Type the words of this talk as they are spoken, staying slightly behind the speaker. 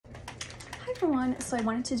everyone. So I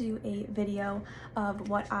wanted to do a video of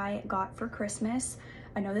what I got for Christmas.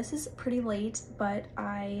 I know this is pretty late, but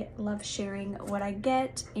I love sharing what I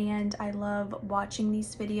get and I love watching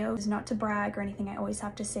these videos. Not to brag or anything, I always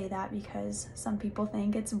have to say that because some people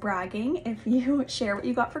think it's bragging if you share what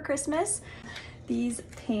you got for Christmas. These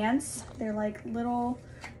pants, they're like little,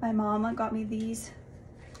 my mama got me these.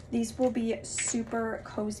 These will be super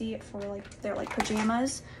cozy for like, they're like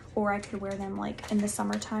pajamas, or I could wear them like in the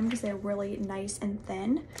summertime because they're really nice and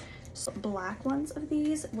thin. So black ones of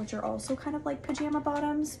these, which are also kind of like pajama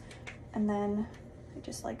bottoms, and then they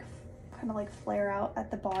just like kind of like flare out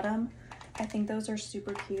at the bottom. I think those are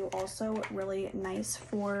super cute, also really nice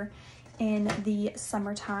for in the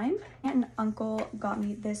summertime. And uncle got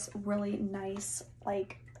me this really nice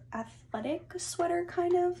like athletic sweater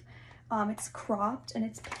kind of. It's cropped and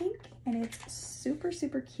it's pink and it's super,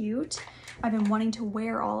 super cute. I've been wanting to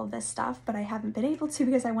wear all of this stuff, but I haven't been able to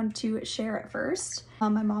because I wanted to share it first. My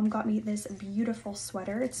mom got me this beautiful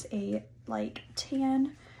sweater. It's a like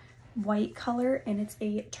tan white color and it's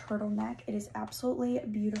a turtleneck. It is absolutely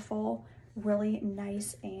beautiful, really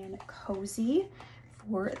nice and cozy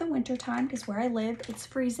for the winter time because where I live, it's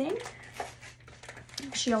freezing.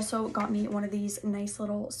 She also got me one of these nice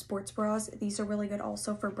little sports bras. These are really good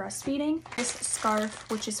also for breastfeeding. This scarf,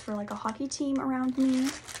 which is for like a hockey team around me.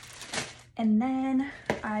 And then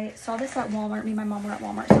I saw this at Walmart. Me and my mom were at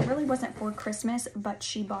Walmart. So it really wasn't for Christmas, but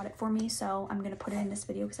she bought it for me. So I'm going to put it in this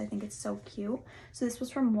video because I think it's so cute. So this was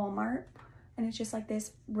from Walmart. And it's just like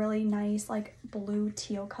this really nice like blue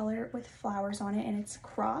teal color with flowers on it. And it's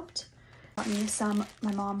cropped. Got me some,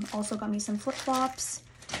 my mom also got me some flip-flops.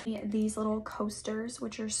 These little coasters,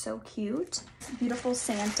 which are so cute. Beautiful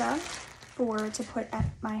Santa to put at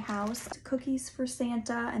my house. Cookies for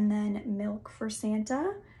Santa and then milk for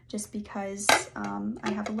Santa, just because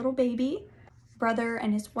I have a little baby. Brother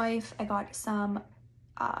and his wife, I got some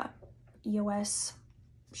EOS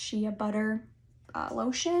shea butter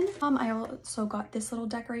lotion. I also got this little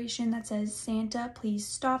decoration that says, "Santa, please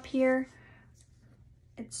stop here."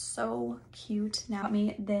 It's so cute. Now got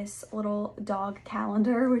me this little dog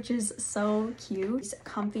calendar, which is so cute. These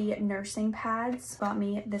comfy nursing pads. Got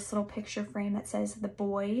me this little picture frame that says "The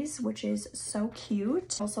Boys," which is so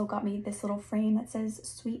cute. Also got me this little frame that says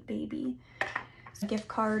 "Sweet Baby." A gift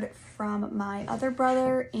card from my other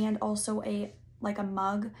brother and also a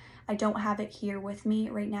mug. I don't have it here with me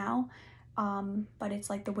right now, but it's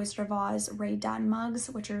like the Wizard of Oz Ray Dunn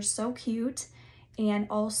mugs, which are so cute. And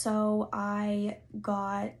also I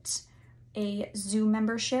got a zoo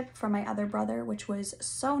membership from my other brother, which was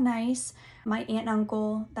so nice. My aunt and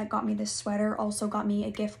uncle that got me this sweater also got me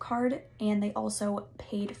a gift card, and they also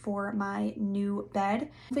paid for my new bed.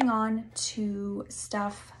 Moving on to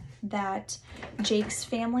stuff that Jake's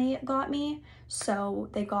family got me. So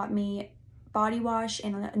they got me body wash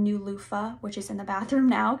and a new loofah, which is in the bathroom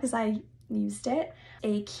now because I used it.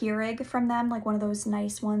 A Keurig from them, like one of those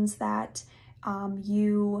nice ones that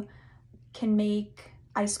you can make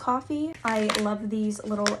iced coffee. I love these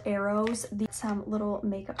little arrows. Some little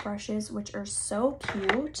makeup brushes, which are so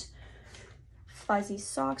cute. Fuzzy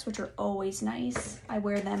socks, which are always nice. I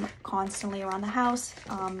wear them constantly around the house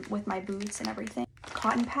with my boots and everything.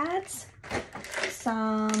 Cotton pads,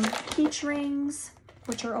 some peach rings,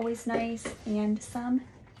 which are always nice, and some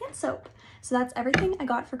hand soap. So that's everything I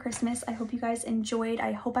got for Christmas. I hope you guys enjoyed.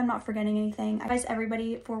 I hope I'm not forgetting anything. Thanks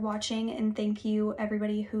everybody for watching, and thank you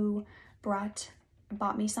everybody who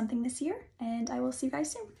bought me something this year, and I will see you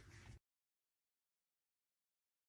guys soon.